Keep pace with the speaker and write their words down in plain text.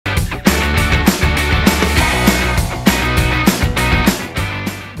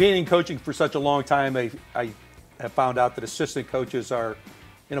being in coaching for such a long time, I have found out that assistant coaches are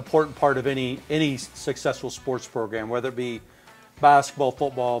an important part of any successful sports program, whether it be basketball,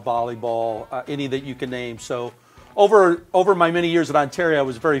 football, volleyball, any that you can name. So over my many years at Ontario, I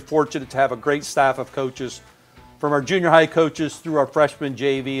was very fortunate to have a great staff of coaches, from our junior high coaches through our freshman,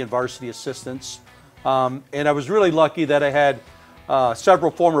 JV, and varsity assistants. And I was really lucky that I had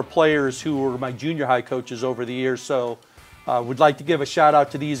several former players who were my junior high coaches over the years. So would like to give a shout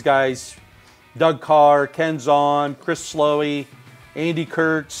out to these guys: Doug Carr, Ken Zahn, Chris Slowey, Andy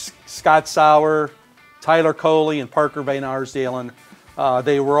Kurtz, Scott Sauer, Tyler Coley, and Parker Van Arsdalen.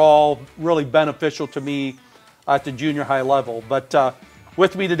 They were all really beneficial to me at the junior high level. But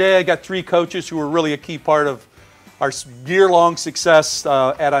with me today, I got three coaches who were really a key part of our year-long success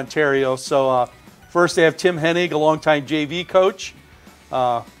at Ontario. So first, I have Tim Henige, a longtime JV coach.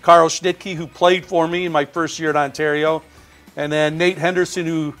 Carl Schnittke, who played for me in my first year at Ontario. And then Nate Henderson,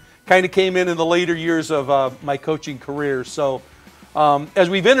 who kind of came in the later years of my coaching career. So as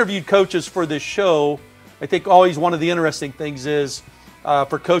we've interviewed coaches for this show, I think always one of the interesting things is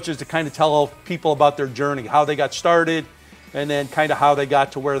for coaches to kind of tell people about their journey, how they got started, and then kind of how they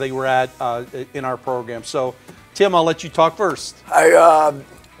got to where they were at in our program. So Tim, I'll let you talk first. I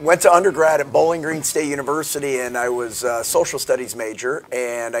went to undergrad at Bowling Green State University, and I was a social studies major,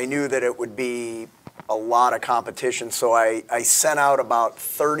 and I knew that it would be a lot of competition, so I sent out about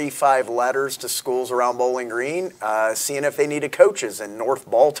 35 letters to schools around Bowling Green, seeing if they needed coaches. In North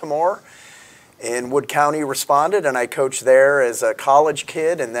Baltimore in Wood County responded, and I coached there as a college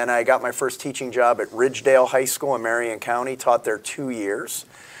kid, and then I got my first teaching job at Ridgedale High School in Marion County, taught there 2 years.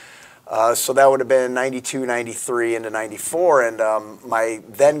 So that would have been 92, 93 into 94, and my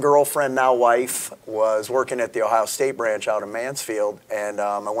then girlfriend, now wife, was working at the Ohio State branch out in Mansfield, and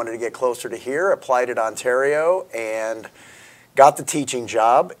I wanted to get closer to here, applied at Ontario, and got the teaching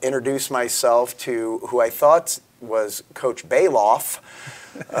job, introduced myself to who I thought was Coach Balogh.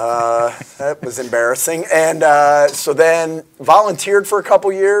 That was embarrassing. And so then volunteered for a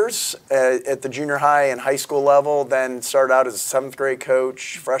couple years at the junior high and high school level, then started out as a 7th grade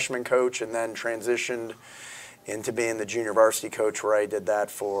coach, freshman coach, and then transitioned into being the junior varsity coach, where I did that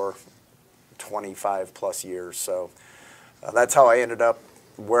for 25 plus years. So that's how I ended up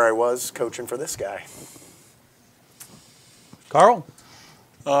where I was coaching for this guy. Carl?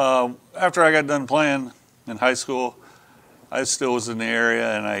 After I got done playing in high school, I still was in the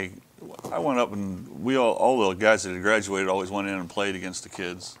area, and I went up, and all the guys that had graduated always went in and played against the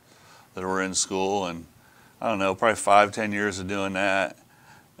kids that were in school, and I don't know, probably 5-10 years of doing that.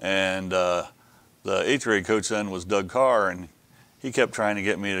 And the 8th grade coach then was Doug Carr, and he kept trying to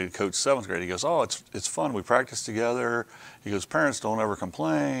get me to coach 7th grade. He goes, "Oh, it's fun. We practice together." He goes, "Parents don't ever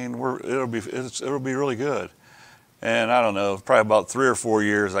complain. It'll be really good." And I don't know, probably about 3 or 4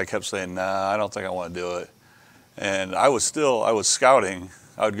 years, I kept saying, "Nah, I don't think I want to do it." And I was scouting.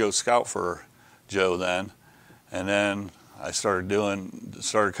 I would go scout for Joe then. And then I started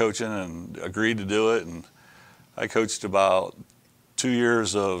coaching and agreed to do it. And I coached about 2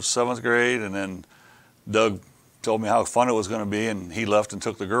 years of 7th grade. And then Doug told me how fun it was going to be, and he left and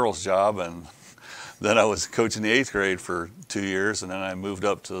took the girls' job. And then I was coaching the 8th grade for 2 years. And then I moved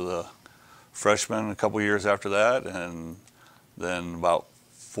up to the freshman a couple years after that. And then about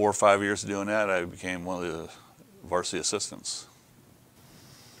 4 or 5 years of doing that, I became one of the varsity assistants.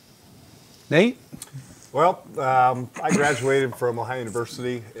 Nate? Well, I graduated from Ohio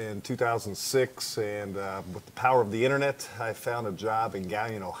University in 2006, and with the power of the internet, I found a job in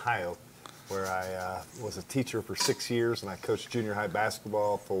Galion, Ohio, where I was a teacher for 6 years, and I coached junior high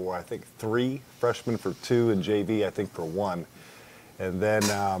basketball for, I think, 3, freshman for 2, and JV, I think, for 1. And then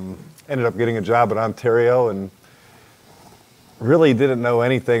ended up getting a job at Ontario, and really didn't know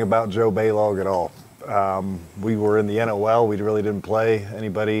anything about Joe Balogh at all. We were in the NOL. We really didn't play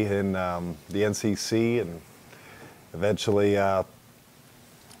anybody in the NCC, and eventually,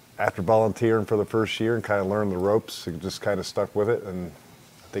 after volunteering for the first year and kind of learned the ropes, it just kind of stuck with it, and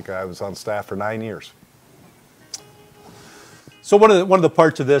I think I was on staff for 9 years. So one of the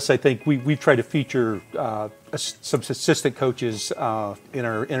parts of this, I think we've tried to feature some assistant coaches in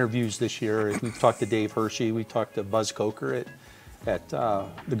our interviews this year. We've talked to Dave Hershey. We talked to Buzz Coker at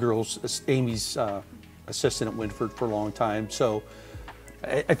the girls, Amy's assistant at Winford for a long time. So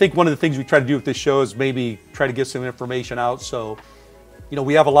I think one of the things we try to do with this show is maybe try to get some information out. So, you know,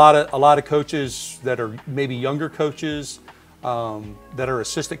 we have a lot of coaches that are maybe younger coaches that are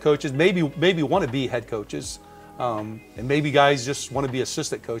assistant coaches, maybe want to be head coaches, and maybe guys just want to be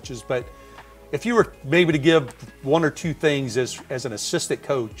assistant coaches. But if you were maybe to give 1 or 2 things as an assistant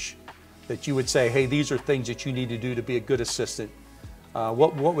coach that you would say, hey, these are things that you need to do to be a good assistant,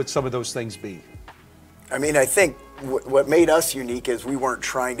 What would some of those things be? I mean, I think what made us unique is we weren't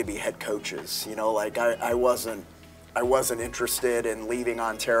trying to be head coaches. You know, like I wasn't interested in leaving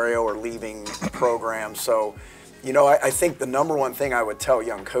Ontario or leaving the program. So, you know, I think the number one thing I would tell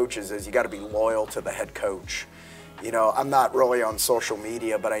young coaches is you got to be loyal to the head coach. You know, I'm not really on social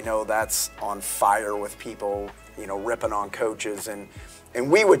media, but I know that's on fire with people, you know, ripping on coaches. And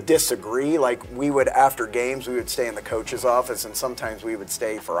we would disagree. Like, we would, after games, we would stay in the coach's office, and sometimes we would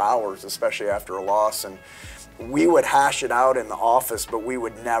stay for hours, especially after a loss. And we would hash it out in the office, but we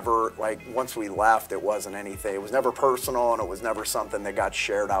would never, like, once we left, it wasn't anything. It was never personal, and it was never something that got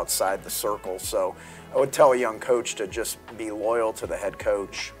shared outside the circle. So I would tell a young coach to just be loyal to the head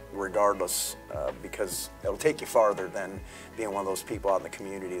coach regardless, because it'll take you farther than being one of those people out in the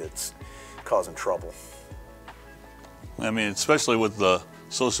community that's causing trouble. I mean, especially with the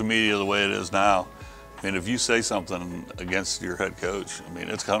social media the way it is now, I mean, if you say something against your head coach, I mean,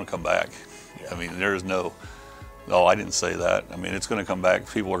 it's going to come back. I mean, there's no, oh, I didn't say that. I mean, it's going to come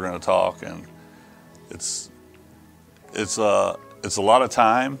back. People are going to talk, and it's a lot of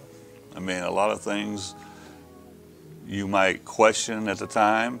time. I mean, a lot of things you might question at the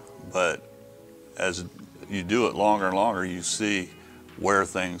time, but as you do it longer and longer, you see where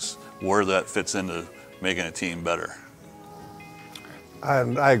that fits into making a team better.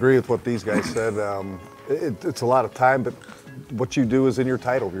 And I agree with what these guys said. It's a lot of time, but what you do is in your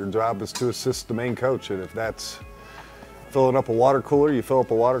title. Your job is to assist the main coach, and if that's filling up a water cooler, you fill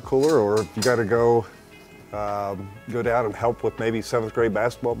up a water cooler, or if you got to go down and help with maybe 7th grade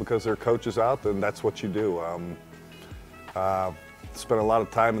basketball because their coach is out, then that's what you do. Spend a lot of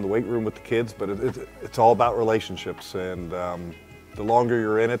time in the weight room with the kids, but it's all about relationships, and the longer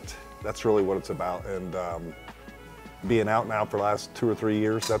you're in it, that's really what it's about. And being out now for the last 2 or 3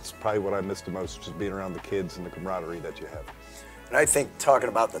 years, that's probably what I missed the most, just being around the kids and the camaraderie that you have. And I think talking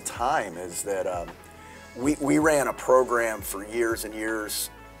about the time is that we ran a program for years and years.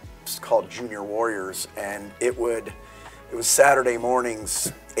 It's called Junior Warriors, and it was Saturday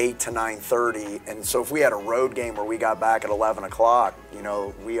mornings, 8 to 9:30, and so if we had a road game where we got back at 11 o'clock, you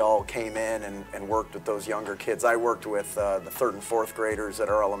know, we all came in and worked with those younger kids. I worked with the 3rd and 4th graders at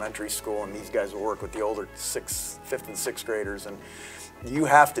our elementary school, and these guys would work with the older 5th and 6th graders, and you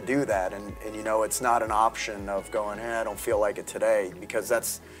have to do that, and you know, it's not an option of going, I don't feel like it today, because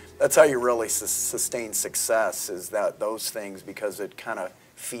that's how you really sustain success, is those things, because it kind of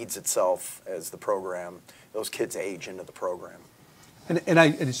feeds itself as those kids age into the program.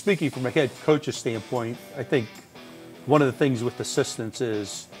 And speaking from a head coach's standpoint, I think one of the things with assistants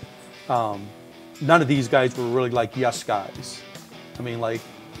is none of these guys were really like yes guys. I mean, like,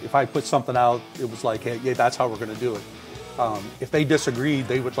 if I put something out, it was like, hey, yeah, that's how we're going to do it. If they disagreed,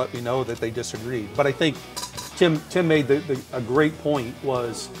 they would let me know that they disagreed. But I think Tim made a great point,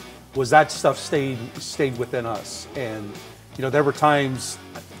 was that stuff stayed within us. And you know, there were times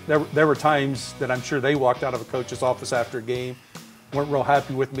that I'm sure they walked out of a coach's office after a game, weren't real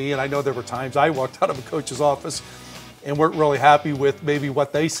happy with me, and I know there were times I walked out of a coach's office and weren't really happy with maybe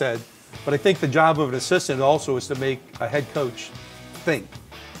what they said. But I think the job of an assistant also is to make a head coach think.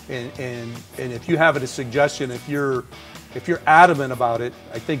 And if you have a suggestion, if you're adamant about it,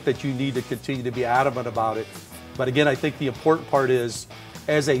 I think that you need to continue to be adamant about it. But again, I think the important part is,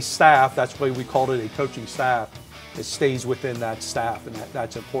 as a staff, that's why we called it a coaching staff, it stays within that staff, and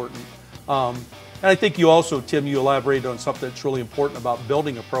that's important. And I think you also, Tim, you elaborated on something that's really important about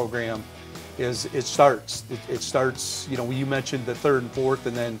building a program, is it starts, you know, you mentioned the 3rd and 4th,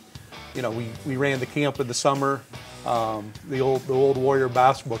 and then, you know, we ran the camp in the summer, the old Warrior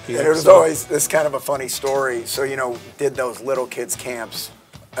basketball camp. And it was always this kind of a funny story. So, you know, did those little kids camps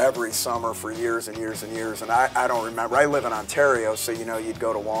every summer for years and years and years, and I don't remember. I live in Ontario, so, you know, you'd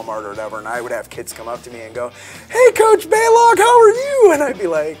go to Walmart or whatever, and I would have kids come up to me and go, "Hey, Coach Balogh, how are you?" And I'd be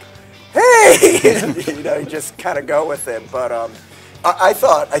like, "Hey," and, you know, you just kind of go with it. But I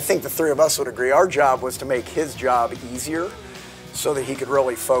think the three of us would agree, our job was to make his job easier, so that he could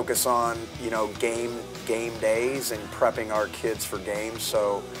really focus on, you know, game days and prepping our kids for games.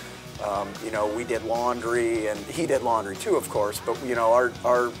 So, you know, we did laundry, and he did laundry too, of course, but, you know,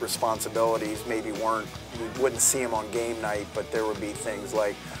 our responsibilities maybe weren't, we wouldn't see him on game night, but there would be things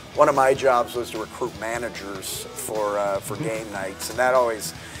like, one of my jobs was to recruit managers for game nights, and that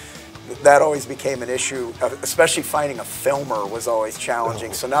always became an issue, especially finding a filmer was always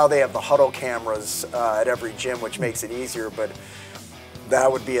challenging. So now they have the huddle cameras at every gym, which makes it easier, but that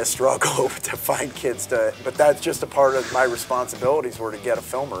would be a struggle to find kids but that's just a part of my responsibilities, were to get a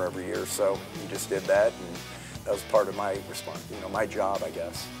filmer every year. So we just did that, and that was part of my my job, I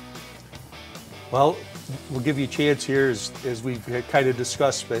guess. Well, we'll give you a chance here as we've kind of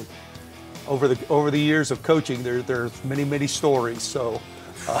discussed, but over the years of coaching, there's many stories. So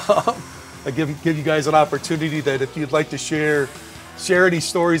I give you guys an opportunity that if you'd like to share any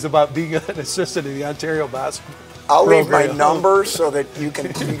stories about being an assistant in the Ontario basketball. I'll leave my number so that you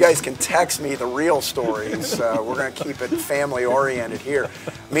guys can text me the real stories. We're going to keep it family oriented here.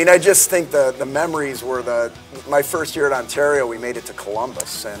 I mean, I just think the memories were my first year at Ontario. We made it to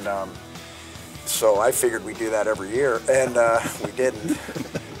Columbus, and so I figured we'd do that every year, and we didn't.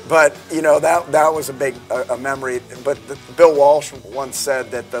 But that was a big memory. But Bill Walsh once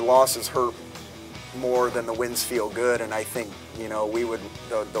said that the losses hurt more than the wins feel good, and I think we would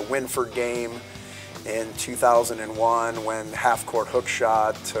the Winford game in 2001 when half-court hook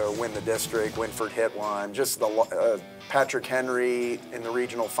shot to win the district, Winford hit one. Just the Patrick Henry in the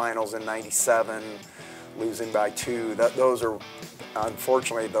regional finals in '97, losing by 2. Those are,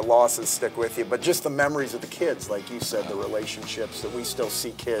 unfortunately, the losses stick with you. But just the memories of the kids, like you said, the relationships that we still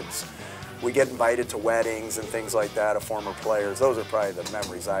see kids. We get invited to weddings and things like that of former players. Those are probably the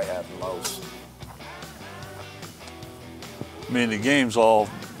memories I have most. I mean, the games all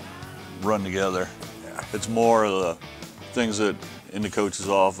run together. Yeah. It's more of the things that in the coach's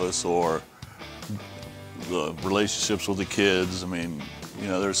office or the relationships with the kids. I mean,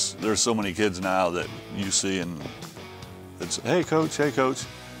 there's so many kids now that you see and it's, hey coach.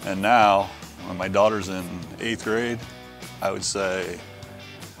 And now, when my daughter's in 8th grade, I would say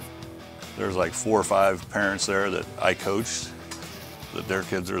there's like 4 or 5 parents there that I coached, that their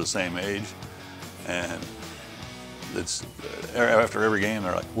kids are the same age. And it's after every game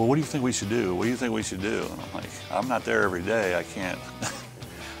they're like, well, what do you think we should do? What do you think we should do? And I'm like, I'm not there every day. I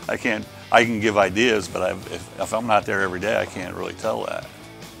can give ideas, but if I'm not there every day, I can't really tell that.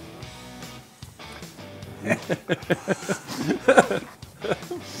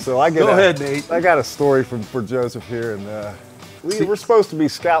 So Go ahead, Nate. I got a story for Joseph here, and we're supposed to be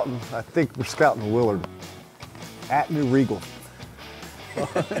scouting. I think we're scouting Willard at New Regal.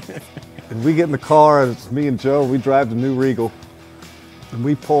 And we get in the car, and it's me and Joe. We drive to New Regal, and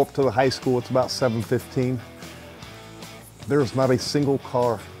we pull up to the high school. It's about 7:15. There's not a single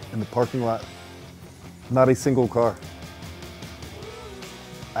car in the parking lot. Not a single car.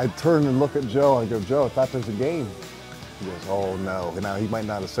 I turn and look at Joe. I go, Joe, I thought there's a game. He goes, oh no. Now he might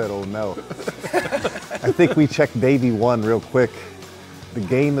not have said, oh no. I think we checked Davy 1 real quick. The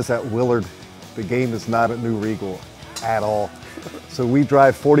game is at Willard. The game is not at New Regal at all. So we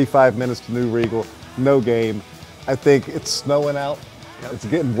drive 45 minutes to New Regal, no game. I think it's snowing out. Yep. It's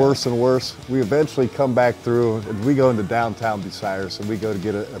getting worse and worse. We eventually come back through, and we go into downtown Bucyrus, and we go to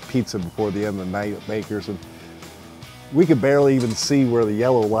get a pizza before the end of the night at Baker's. And we could barely even see where the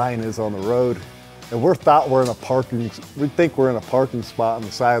yellow line is on the road. And we think we're in a parking spot on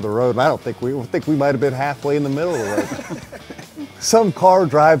the side of the road. And I think we might have been halfway in the middle of the road. Some car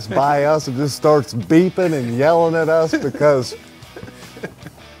drives by us and just starts beeping and yelling at us because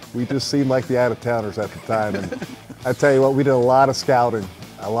we just seemed like the out-of-towners at the time. And I tell you what, we did a lot of scouting.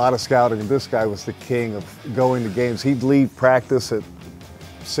 And this guy was the king of going to games. He'd leave practice at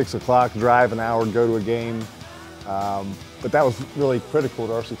 6 o'clock, drive an hour and go to a game. But that was really critical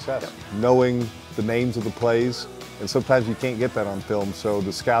to our success, knowing the names of the plays. And sometimes you can't get that on film, so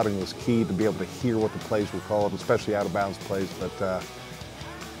the scouting was key to be able to hear what the plays were called, especially out-of-bounds plays. But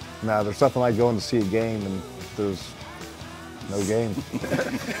no, there's nothing like going to see a game and there's no game.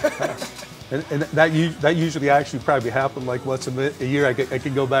 And that usually actually probably happened like once a year. I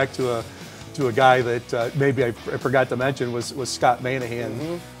could go back to a guy that maybe I forgot to mention was Scott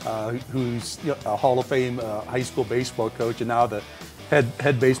Manahan, who's a Hall of Fame high school baseball coach and now the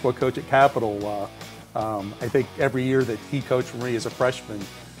head baseball coach at Capital. I think every year that he coached for me as a freshman,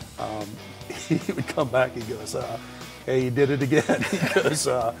 he would come back and goes, hey, you did it again. He goes,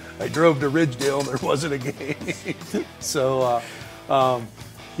 I drove to Ridgedale and there wasn't a game. So,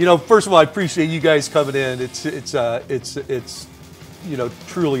 first of all, I appreciate you guys coming in. It's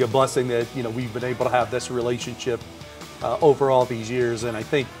truly a blessing that, we've been able to have this relationship over all these years. And I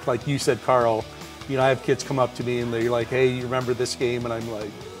think, like you said, Carl, I have kids come up to me and they're like, hey, you remember this game? And I'm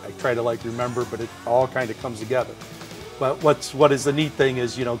like, I try to remember, but it all kind of comes together. But what is the neat thing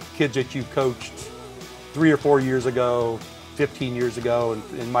is, kids that you've coached 3 or 4 years ago, 15 years ago,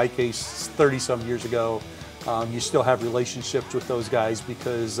 and in my case, 30-some years ago, you still have relationships with those guys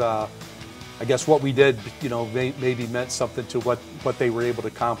because I guess what we did, maybe meant something to what they were able to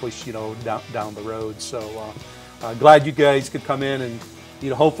accomplish, down the road. So glad you guys could come in and,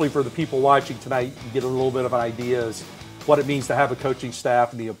 hopefully for the people watching tonight, you get a little bit of an idea as what it means to have a coaching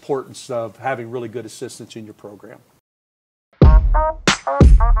staff and the importance of having really good assistants in your program.